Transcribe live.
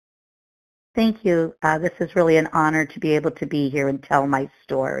Thank you. This is really an honor to be able to be here and tell my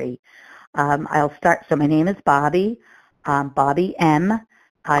story. I'll start. So my name is Bobbi, Bobbi M.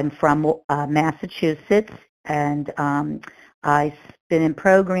 I'm from Massachusetts, and I've been in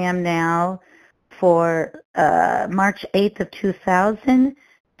program now for March 8th of 2000,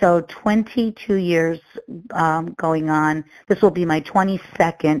 so 22 years going on. This will be my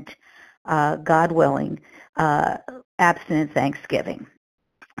 22nd, God willing, abstinent Thanksgiving.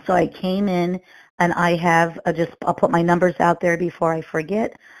 So I came in, and I have I'll put my numbers out there before I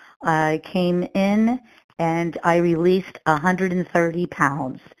forget. I came in and I released 130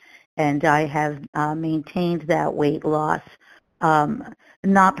 pounds, and I have maintained that weight loss. Um,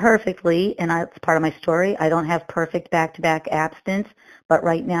 Not perfectly, and it's part of my story. I don't have perfect back-to-back abstinence, but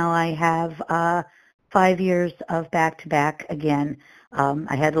right now I have 5 years of back-to-back again.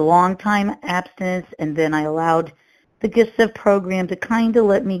 I had a long time abstinence, and then I allowed the gifts of program to kind of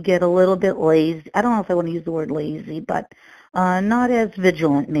let me get a little bit lazy. I don't know if I want to use the word lazy, but not as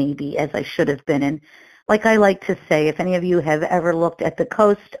vigilant maybe as I should have been. And like I like to say, if any of you have ever looked at the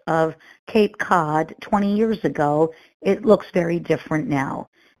coast of Cape Cod 20 years ago, it looks very different now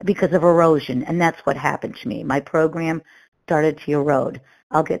because of erosion, and that's what happened to me. My program started to erode.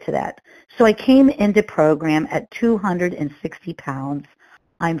 I'll get to that. So I came into program at 260 pounds.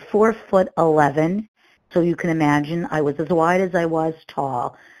 I'm 4'11", so you can imagine I was as wide as I was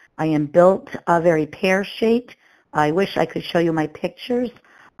tall. I am built very pear-shaped. I wish I could show you my pictures,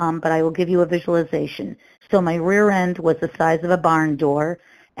 but I will give you a visualization. So my rear end was the size of a barn door,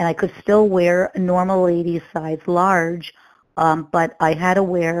 and I could still wear a normal lady size large, but I had to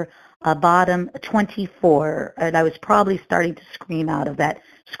wear a bottom 24, and I was probably starting to squeeze out of that.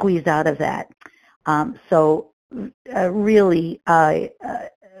 Really, I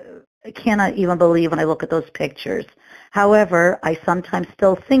cannot even believe when I look at those pictures. However, I sometimes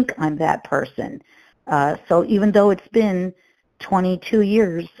still think I'm that person. So even though it's been 22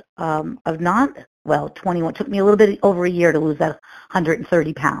 years of not, well, 21, took me a little bit over a year to lose that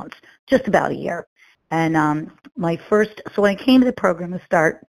 130 pounds, just about a year. And so when I came to the program to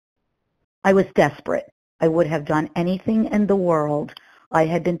start, I was desperate. I would have done anything in the world. I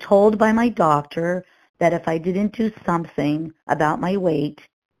had been told by my doctor that if I didn't do something about my weight,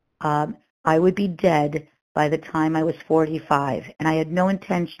 I would be dead by the time I was 45, and I had no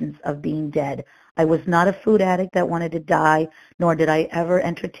intentions of being dead. I was not a food addict that wanted to die, nor did I ever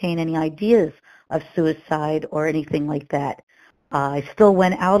entertain any ideas of suicide or anything like that. I still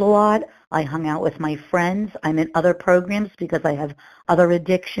went out a lot. I hung out with my friends. I'm in other programs because I have other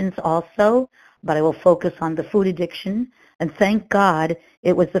addictions also, but I will focus on the food addiction. And thank God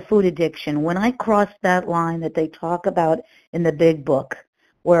it was the food addiction. When I crossed that line that they talk about in the big book,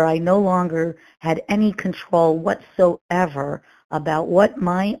 where I no longer had any control whatsoever about what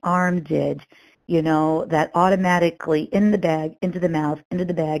my arm did, that automatically in the bag, into the mouth, into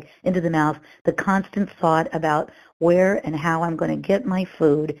the bag, into the mouth, the constant thought about where and how I'm going to get my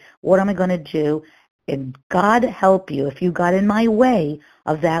food, what am I going to do, and God help you if you got in my way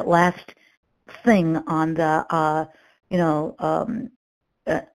of that last thing on the, on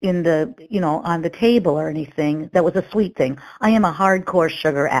the table or anything that was a sweet thing. I am a hardcore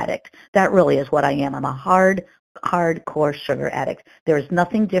sugar addict. That really is what I am. I'm a hardcore sugar addict. There is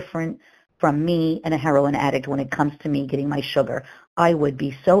nothing different from me and a heroin addict when it comes to me getting my sugar. I would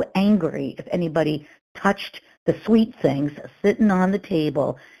be so angry if anybody touched the sweet things sitting on the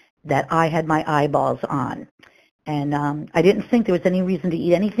table that I had my eyeballs on. And I didn't think there was any reason to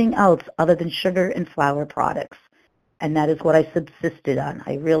eat anything else other than sugar and flour products. And that is what I subsisted on.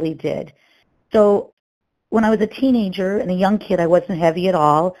 I really did. So when I was a teenager and a young kid, I wasn't heavy at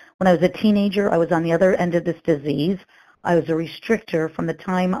all. When I was a teenager, I was on the other end of this disease. I was a restrictor from the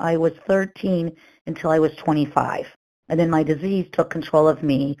time I was 13 until I was 25. And then my disease took control of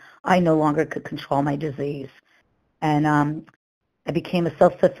me. I no longer could control my disease. And I became a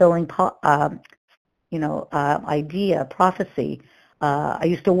self-fulfilling prophecy. I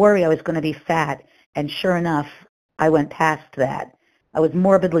used to worry I was going to be fat, and sure enough, I went past that. I was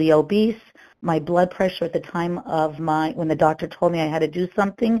morbidly obese. My blood pressure at the time of when the doctor told me I had to do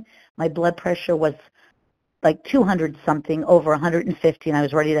something, my blood pressure was like 200 something over 150, and I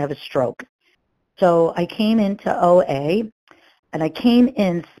was ready to have a stroke. So I came into OA, and I came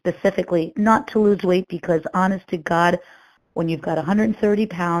in specifically not to lose weight because, honest to God, when you've got 130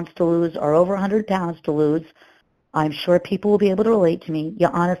 pounds to lose or over 100 pounds to lose, I'm sure people will be able to relate to me. You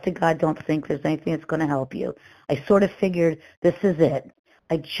honest to God don't think there's anything that's going to help you. I sort of figured this is it.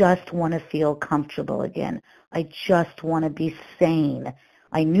 I just want to feel comfortable again. I just want to be sane.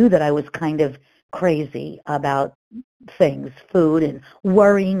 I knew that I was kind of crazy about things, food, and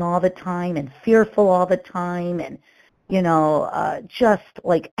worrying all the time and fearful all the time and, just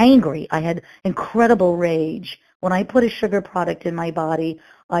like angry. I had incredible rage. When I put a sugar product in my body,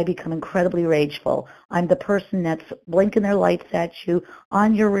 I become incredibly rageful. I'm the person that's blinking their lights at you,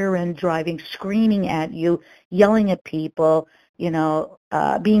 on your rear end driving, screaming at you, yelling at people,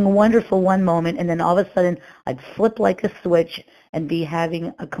 being wonderful one moment, and then all of a sudden I'd flip like a switch and be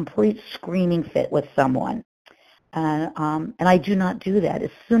having a complete screaming fit with someone. And I do not do that. As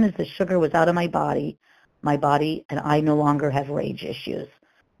soon as the sugar was out of my body and I no longer have rage issues.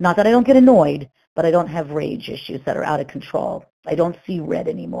 Not that I don't get annoyed, but I don't have rage issues that are out of control. I don't see red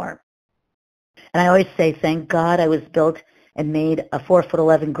anymore. And I always say, thank God I was built and made a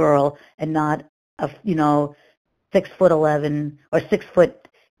 4'11" girl and not a, 6'11" or 6 foot,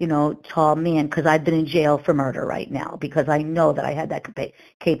 tall man, because I've been in jail for murder right now, because I know that I had that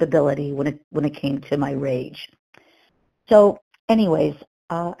capability when it came to my rage. So anyways,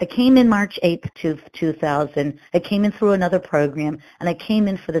 I came in March 8th, 2000. I came in through another program, and I came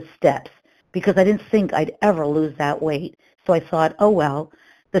in for the steps because I didn't think I'd ever lose that weight. So I thought, oh, well,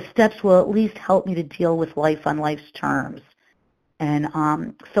 the steps will at least help me to deal with life on life's terms. And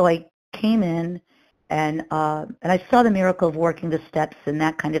so I came in, and I saw the miracle of working the steps and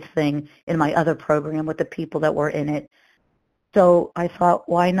that kind of thing in my other program with the people that were in it. So I thought,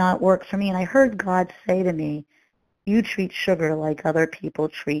 why not work for me? And I heard God say to me, you treat sugar like other people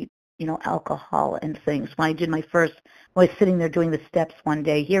treat, alcohol and things. When I was sitting there doing the steps one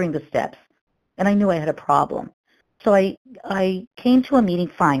day, hearing the steps, and I knew I had a problem. So I came to a meeting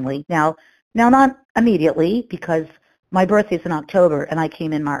finally. Now not immediately, because my birthday's in October and I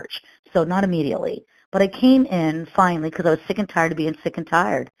came in March, so not immediately. But I came in finally because I was sick and tired of being sick and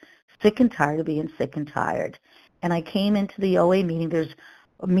tired. Sick and tired of being sick and tired. And I came into the OA meeting. There's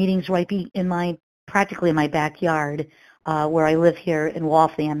meetings right practically in my backyard, where I live here in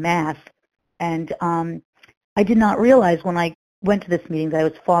Waltham, Mass. And I did not realize when I went to this meeting that I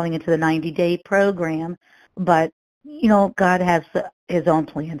was falling into the 90-day program, but, God has his own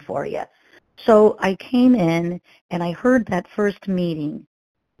plan for you. So I came in and I heard that first meeting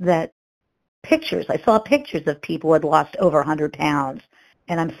that I saw pictures of people who had lost over 100 pounds.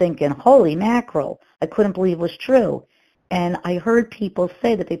 And I'm thinking, holy mackerel, I couldn't believe it was true. And I heard people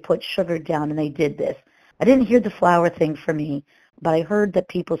say that they put sugar down and they did this. I didn't hear the flour thing for me, but I heard that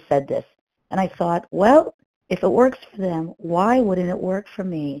people said this. And I thought, well, if it works for them, why wouldn't it work for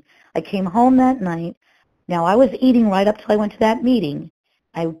me? I came home that night. Now, I was eating right up till I went to that meeting.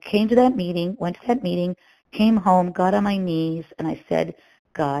 I came to that meeting, went to that meeting, came home, got on my knees, and I said,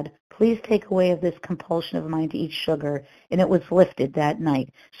 God, please take away of this compulsion of mine to eat sugar. And it was lifted that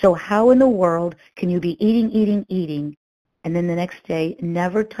night. So how in the world can you be eating, and then the next day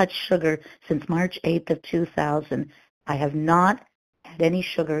never touch sugar since March 8th of 2000? I have not had any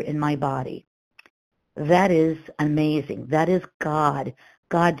sugar in my body. That is amazing. That is God.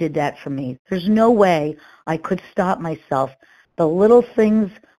 God did that for me. There's no way I could stop myself. The little things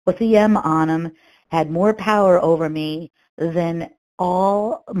with the M on them had more power over me than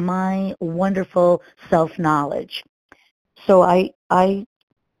all my wonderful self-knowledge. So I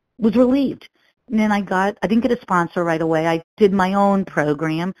was relieved. And then I didn't get a sponsor right away. I did my own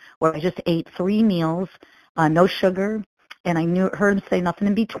program where I just ate 3 meals, no sugar, and I heard him say nothing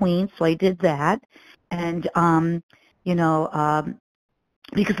in between, so I did that. And,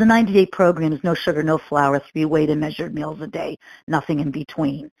 because the 90-day program is no sugar, no flour, 3 weighed and measured meals a day, nothing in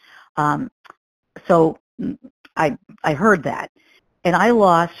between. So I heard that. And I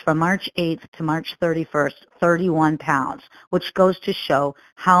lost from March 8th to March 31st, 31 pounds, which goes to show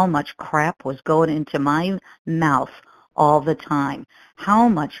how much crap was going into my mouth all the time. How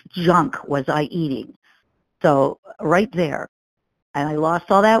much junk was I eating? So right there. And I lost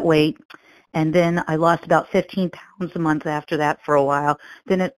all that weight. And then I lost about 15 pounds a month after that for a while.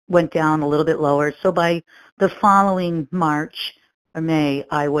 Then it went down a little bit lower. So by the following March or May,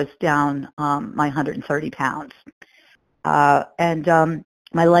 I was down my 130 pounds. And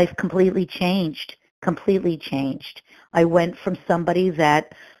my life completely changed. I went from somebody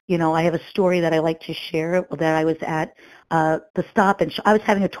that, I have a story that I like to share, that I was at the Stop and Shop. I was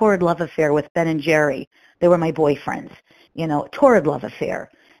having a torrid love affair with Ben and Jerry. They were my boyfriends, torrid love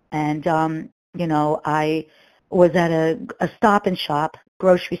affair. And, I was at a Stop and Shop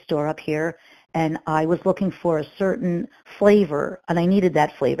grocery store up here, and I was looking for a certain flavor, and I needed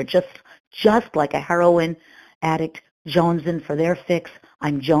that flavor, just like a heroin addict jonesing for their fix.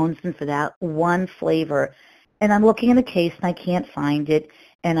 I'm jonesing for that one flavor. And I'm looking in the case, and I can't find it.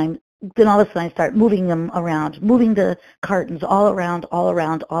 And then all of a sudden I start moving them around, moving the cartons all around.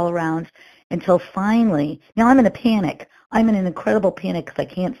 until finally, now I'm in a panic. I'm in an incredible panic because I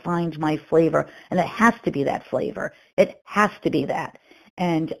can't find my flavor, and it has to be that flavor. It has to be that.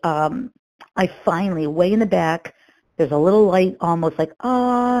 And I finally, way in the back, there's a little light, almost like,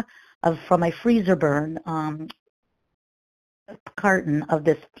 from my freezer burn carton of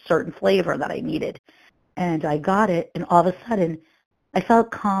this certain flavor that I needed. And I got it, and all of a sudden, I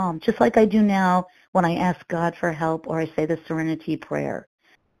felt calm, just like I do now when I ask God for help or I say the Serenity Prayer.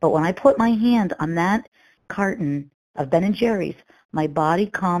 But when I put my hand on that carton of Ben & Jerry's, my body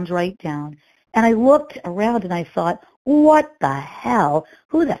calmed right down. And I looked around and I thought, what the hell?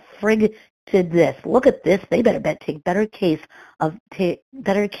 Who the frig did this? Look at this. They better take better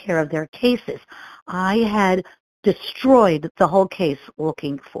care of their cases. I had destroyed the whole case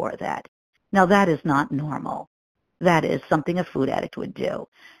looking for that. Now, that is not normal. That is something a food addict would do,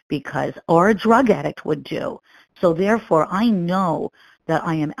 or a drug addict would do. So therefore, I know that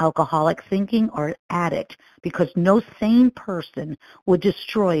I am alcoholic thinking or addict, because no sane person would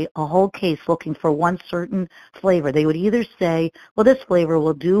destroy a whole case looking for one certain flavor. They would either say, well, this flavor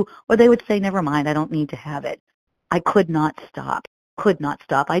will do, or they would say, never mind, I don't need to have it. I could not stop.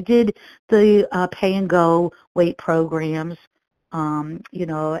 I did the pay and go weight programs, and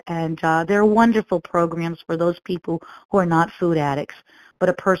they're wonderful programs for those people who are not food addicts. But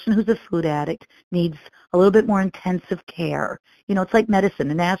a person who's a food addict needs a little bit more intensive care. It's like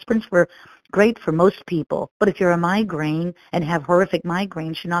medicine, and aspirin's great for most people. But if you're a migraine and have horrific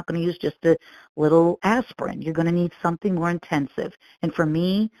migraines, you're not going to use just a little aspirin. You're going to need something more intensive. And for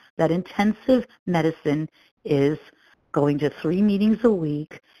me, that intensive medicine is going to 3 meetings a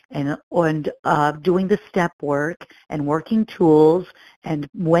week and doing the step work and working tools and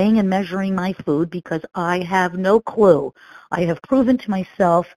weighing and measuring my food, because I have no clue. I have proven to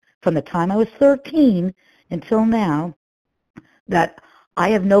myself from the time I was 13 until now that I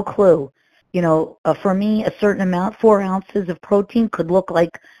have no clue. For me, a certain amount, 4 ounces of protein could look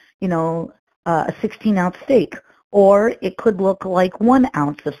like, a 16-ounce steak, or it could look like 1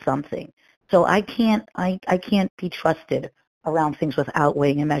 ounce of something. So I can't be trusted around things without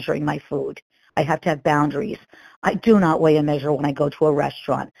weighing and measuring my food. I have to have boundaries. I do not weigh and measure when I go to a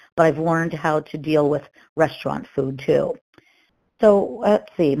restaurant, but I've learned how to deal with restaurant food too. So let's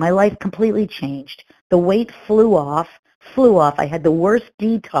see, my life completely changed. The weight flew off. I had the worst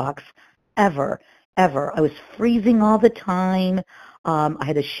detox ever. I was freezing all the time. I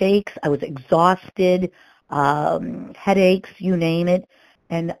had the shakes. I was exhausted, headaches, you name it.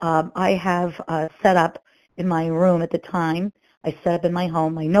 And I have set up in my room at the time, I set up in my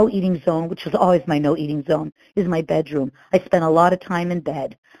home, my no-eating zone, which was always my no-eating zone, is my bedroom. I spent a lot of time in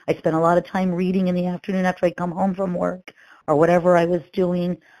bed. I spent a lot of time reading in the afternoon after I come home from work or whatever I was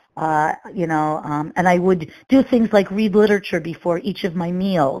doing, and I would do things like read literature before each of my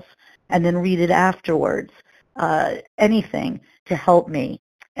meals and then read it afterwards, anything to help me.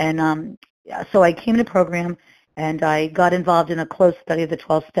 And so I came in a program, and I got involved in a close study of the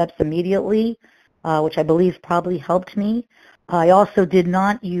 12 steps immediately, which I believe probably helped me. I also did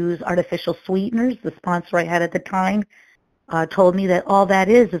not use artificial sweeteners. The sponsor I had at the time told me that all that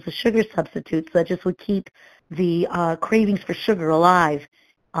is a sugar substitute, so that just would keep the cravings for sugar alive,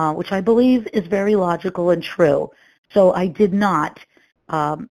 which I believe is very logical and true. So I did not,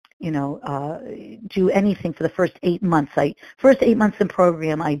 do anything for the first 8 months. First 8 months in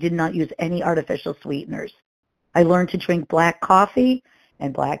program, I did not use any artificial sweeteners. I learned to drink black coffee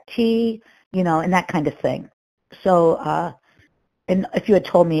and black tea, and that kind of thing. So, and if you had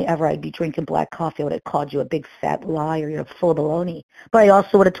told me ever I'd be drinking black coffee, I would have called you a big fat liar. You're full of baloney. But I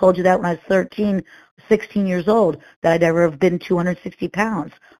also would have told you that when I was 13, 16 years old, that I'd ever have been 260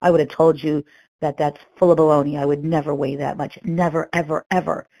 pounds. I would have told you that that's full of baloney. I would never weigh that much. Never, ever,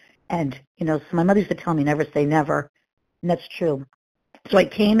 ever. And, so my mother used to tell me never say never. And that's true. So I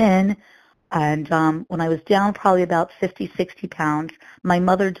came in, and when I was down probably about 50, 60 pounds, my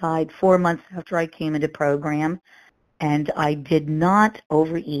mother died 4 months after I came into program. And I did not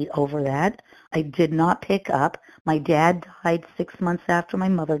overeat over that. I did not pick up. My dad died 6 months after my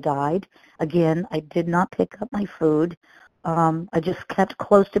mother died. Again, I did not pick up my food. I just kept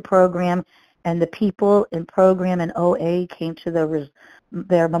close to program, and the people in program and OA came to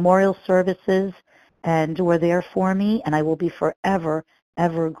their memorial services and were there for me, and I will be forever,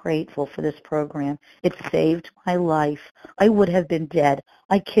 ever grateful for this program. It saved my life. I would have been dead.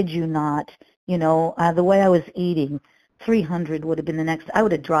 I kid you not. The way I was eating, 300 would have been the next. I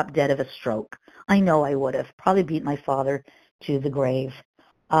would have dropped dead of a stroke. I know I would have. Probably beat my father to the grave.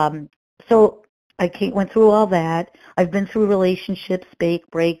 So I went through all that. I've been through relationships,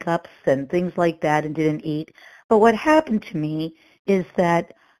 breakups, and things like that, and didn't eat. But what happened to me is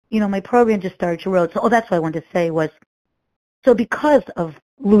that my program just started to roll. So, that's what I wanted to say was, so because of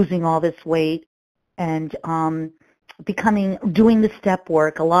losing all this weight and doing the step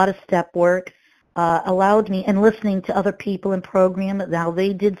work, a lot of step work, allowed me, and listening to other people in program, how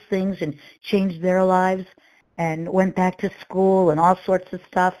they did things and changed their lives and went back to school and all sorts of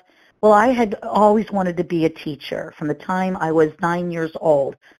stuff. Well, I had always wanted to be a teacher from the time I was 9 years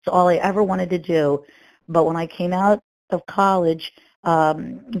old. So all I ever wanted to do. But when I came out of college,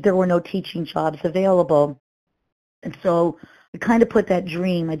 there were no teaching jobs available. And so I kind of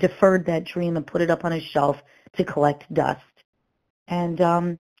I deferred that dream and put it up on a shelf to collect dust. And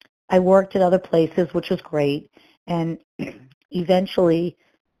I worked at other places, which was great, and eventually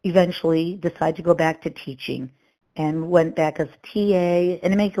decided to go back to teaching and went back as TA.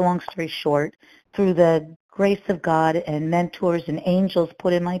 And to make a long story short, through the grace of God and mentors and angels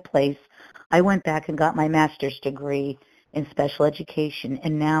put in my place, I went back and got my master's degree in special education.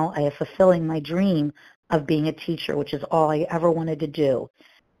 And now I am fulfilling my dream of being a teacher, which is all I ever wanted to do.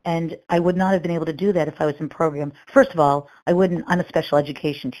 And I would not have been able to do that if I was in program. First of all, I'm a special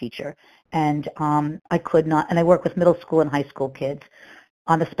education teacher, and I could not, and I work with middle school and high school kids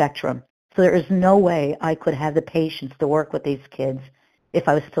on the spectrum. So there is no way I could have the patience to work with these kids if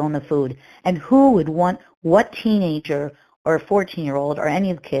I was still in the food. And what teenager or 14-year-old or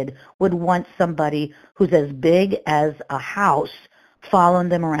any kid would want somebody who's as big as a house following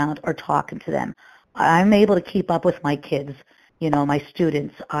them around or talking to them? I'm able to keep up with my kids, my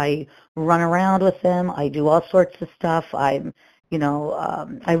students. I run around with them. I do all sorts of stuff. I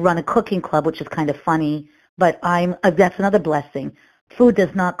run a cooking club, which is kind of funny, but that's another blessing. Food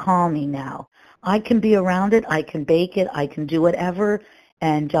does not call me now. I can be around it. I can bake it. I can do whatever,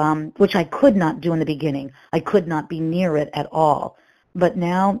 and which I could not do in the beginning. I could not be near it at all. But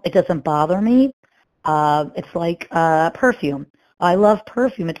now it doesn't bother me. It's like perfume. I love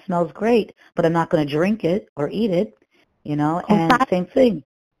perfume. It smells great, but I'm not going to drink it or eat it, and same thing.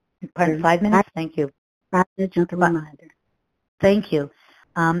 Pardon, 5 minutes? Thank you. 5 minutes, just a reminder. Thank you.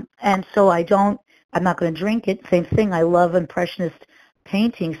 And so I'm not going to drink it. Same thing. I love Impressionist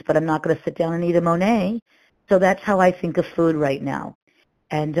paintings, but I'm not going to sit down and eat a Monet. So that's how I think of food right now.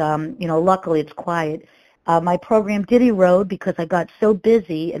 And, luckily it's quiet. My program did erode because I got so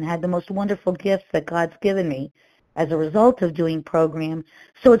busy and had the most wonderful gifts that God's given me as a result of doing program.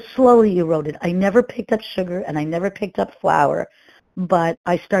 So it slowly eroded. I never picked up sugar and I never picked up flour, but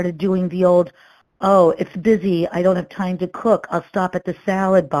I started doing the old, it's busy, I don't have time to cook, I'll stop at the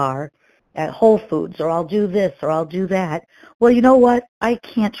salad bar at Whole Foods, or I'll do this, or I'll do that. Well, you know what? I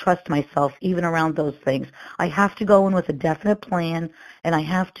can't trust myself even around those things. I have to go in with a definite plan, and I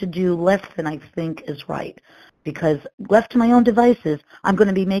have to do less than I think is right. Because left to my own devices, I'm going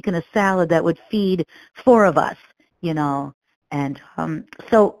to be making a salad that would feed 4 of us, And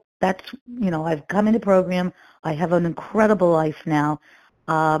so that's, I've come into program. I have an incredible life now.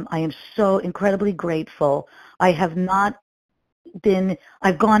 I am so incredibly grateful. I've gone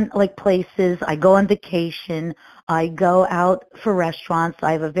places, I go on vacation, I go out for restaurants.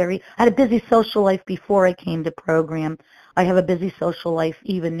 I had a busy social life before I came to program. I have a busy social life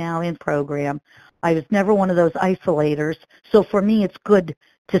even now in program. I was never one of those isolators. So for me, it's good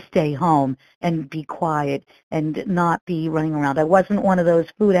to stay home and be quiet and not be running around. I wasn't one of those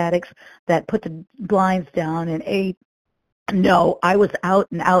food addicts that put the blinds down and ate. No, I was out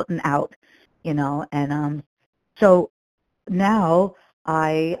and out and out, and so now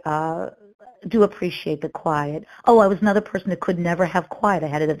I do appreciate the quiet. I was another person that could never have quiet. I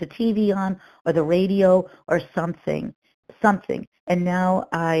had either the TV on or the radio or something. And now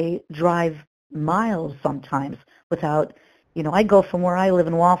I drive miles sometimes without, I go from where I live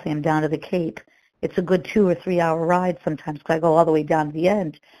in Waltham down to the Cape. It's a good 2 or 3 hour ride sometimes because I go all the way down to the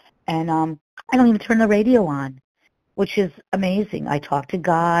end. And I don't even turn the radio on, which is amazing. I talk to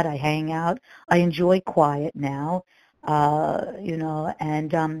God. I hang out. I enjoy quiet now.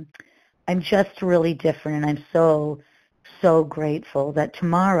 And I'm just really different, and I'm so, so grateful that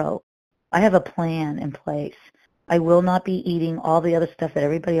tomorrow I have a plan in place. I will not be eating all the other stuff that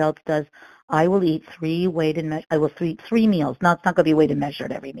everybody else does. I will eat 3 weighted meals. I will eat 3 meals. Now, it's not going to be weighted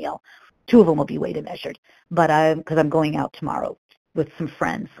measured every meal. 2 of them will be weighted measured, but because I'm going out tomorrow with some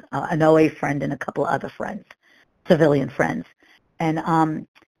friends, an OA friend and a couple of other friends, civilian friends, and I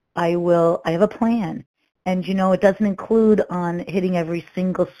have a plan. And it doesn't include on hitting every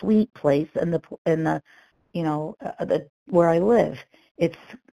single sweet place in the where I live. It's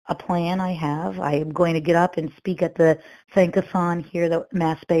a plan I have. I am going to get up and speak at the Thankathon here that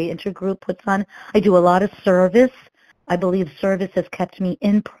Mass Bay Intergroup puts on. I do a lot of service. I believe service has kept me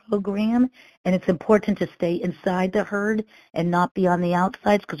in program, and it's important to stay inside the herd and not be on the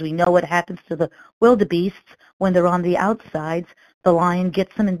outsides, because we know what happens to the wildebeests when they're on the outsides. The lion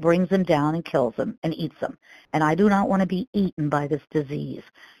gets them and brings them down and kills them and eats them. And I do not want to be eaten by this disease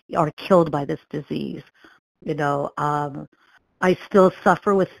or killed by this disease. You know, I still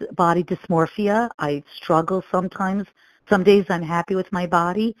suffer with body dysmorphia. I struggle sometimes. Some days I'm happy with my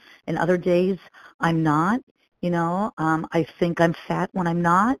body, and other days I'm not. You know, I think I'm fat when I'm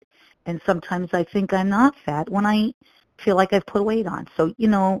not, and sometimes I think I'm not fat when I feel like I've put weight on. So, you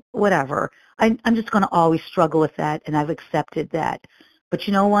know, whatever. I'm just going to always struggle with that, and I've accepted that. But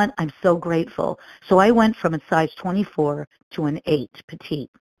you know what? I'm so grateful. So I went from a size 24 to an 8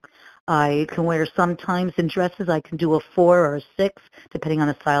 petite. I can wear sometimes in dresses. I can do a 4 or a 6, depending on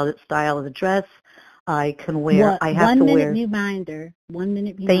the style of the dress. I can wear. I have to wear. 1 minute reminder. 1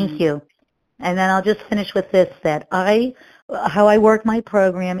 minute reminder. Thank you. And then I'll just finish with this: that how I work my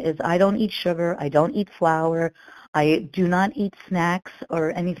program is I don't eat sugar. I don't eat flour. I do not eat snacks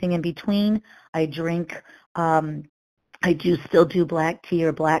or anything in between. I drink. I do still do black tea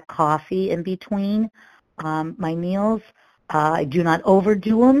or black coffee in between my meals. I do not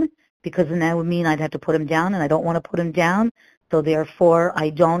overdo them, because then that would mean I'd have to put them down, and I don't want to put them down. So therefore, I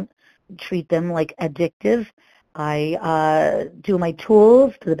don't treat them like addictive. I do my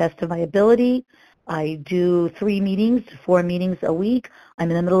tools to the best of my ability. I do 3 meetings, 4 meetings a week. I'm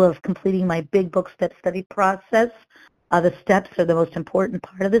in the middle of completing my big book step study process. The steps are the most important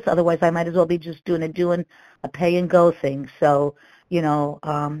part of this. Otherwise, I might as well be just doing a pay and go thing. So, you know,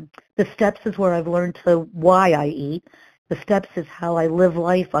 the steps is where I've learned why I eat. The steps is how I live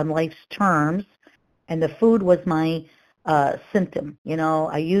life on life's terms, and the food was my symptom. You know,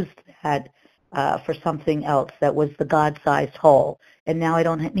 I used that for something else that was the God-sized hole, and now I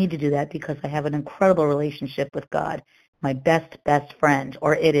don't need to do that because I have an incredible relationship with God, my best friend,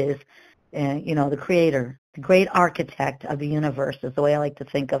 or it is, you know, the Creator, the great architect of the universe is the way I like to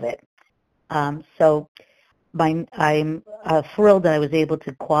think of it. So I'm thrilled that I was able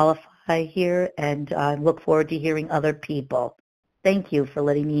to qualify here, and look forward to hearing other people. Thank you for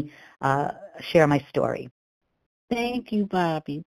letting me share my story. Thank you, Bobbi.